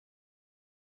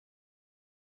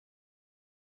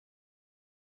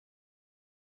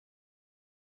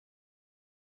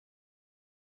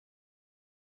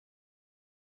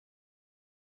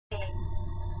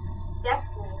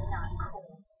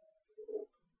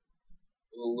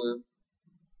Well,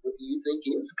 what do you think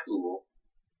is cool?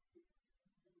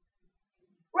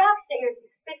 Rock singers who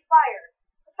spit fire.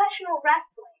 Professional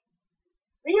wrestling.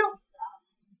 Real stuff.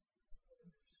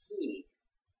 See.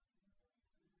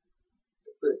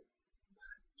 But,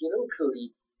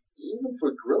 Cody, even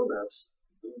for grown-ups,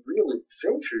 the real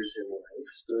adventures in life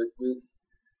start with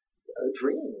a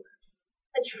dream.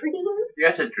 A dream?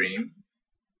 Yes, a dream.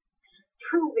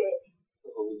 Prove it.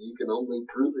 Oh, you can only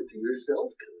prove it to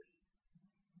yourself, Cody.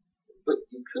 But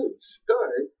you could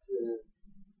start.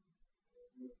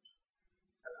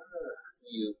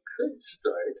 You could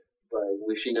start by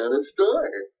wishing on a star.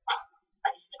 A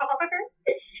star?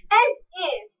 As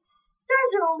if.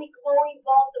 Stars are only glowing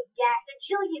balls of gas a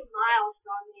jillion miles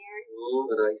from here. Oh,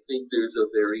 but I think there's a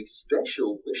very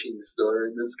special wishing star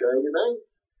in the sky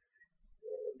tonight.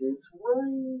 And it's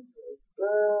right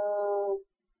about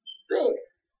there.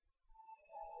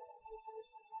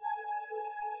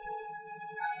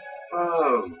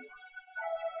 Oh.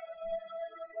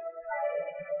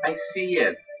 I see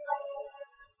it.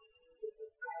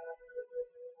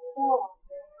 Oh.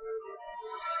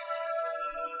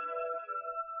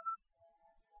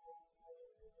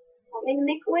 Want me to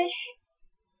make a wish?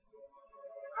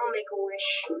 I'll make a wish.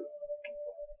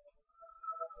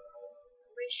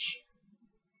 Wish.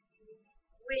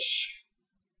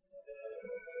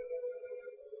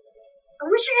 I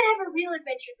wish I could have a real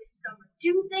adventure this summer.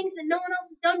 Do things that no one else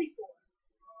has done before.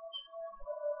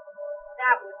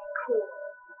 That would be cool.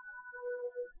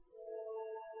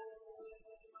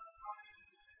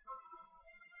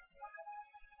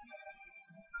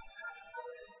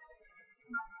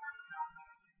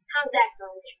 How's that for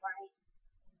a wish, Barney?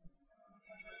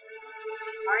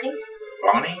 Barney?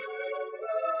 Barney?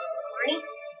 Barney?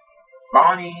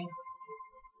 Barney?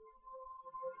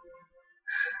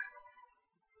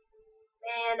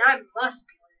 Man, I must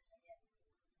be.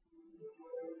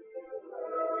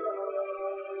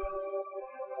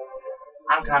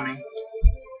 I'm coming.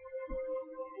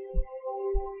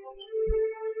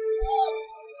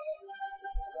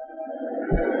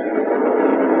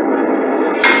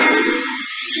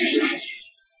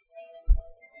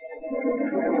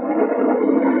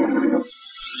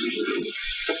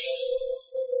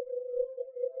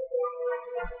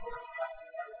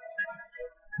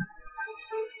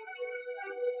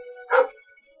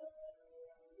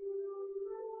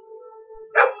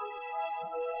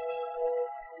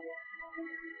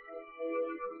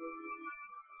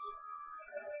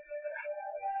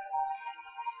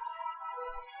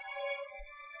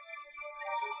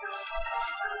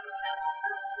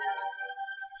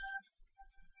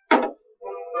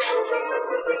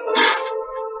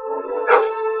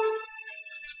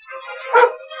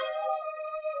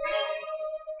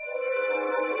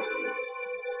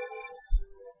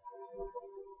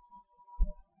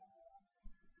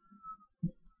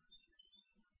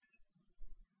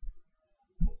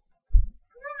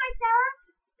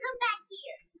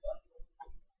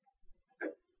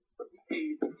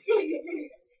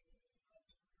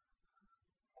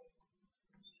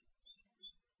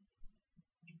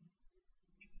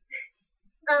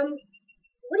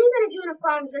 What are you going to do in a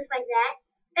farm just like that?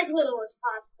 As little as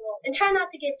possible. And try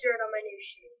not to get dirt on my new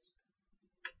shoes.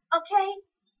 Okay?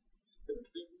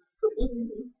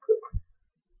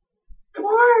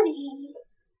 Barney!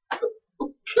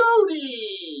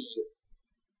 Cody!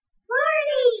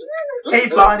 Barney! Hey,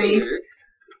 Barney!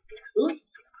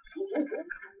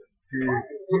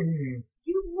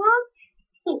 You walk?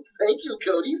 Oh, thank you,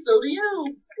 Cody. So do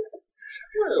you.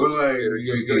 Well,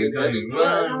 You're going to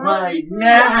run right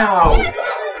now!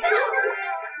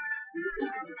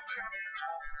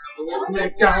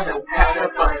 McDonald's had a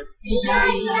fun,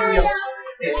 E-I-E-I-O.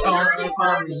 It's only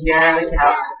fun to get a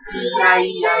cow,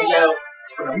 E-I-E-I-O.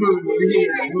 Move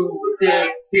here, move there,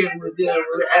 here we there,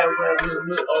 wherever we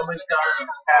move. Oh,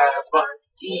 McDonald's had a fun,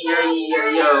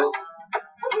 E-I-E-I-O.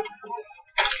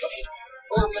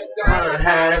 McDonald's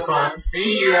had a fun,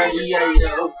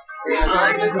 E-I-E-I-O. It's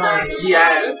only fun to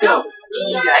get a go,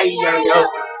 E-I-E-I-O.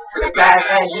 Back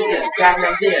idea, back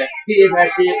idea, here I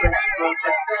did,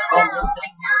 oh,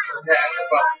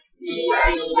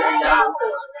 E-I-E-I-O.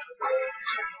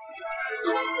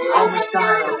 Oh,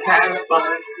 McDonald's had a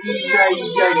fun,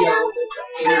 E-I-E-I-O.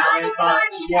 It's only fun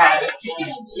to get a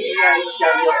chicken,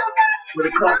 E-I-E-I-O. With a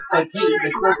club like you, the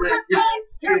corporate is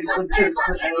pretty good too.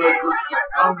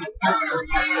 Oh, McDonald's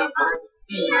had a fun,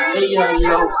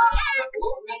 E-I-E-I-O.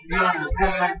 McDonald's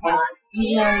had a fun,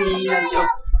 E-I-E-I-O.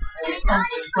 It's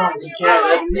only fun to get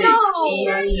a pig,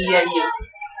 E-I-E-I-O.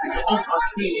 It's on our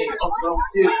feet and up on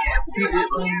this, feed it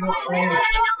on your own.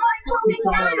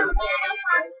 McDonald's,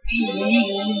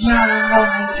 E-I-E-I-O.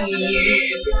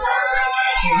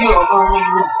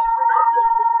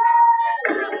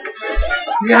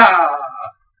 Yeah.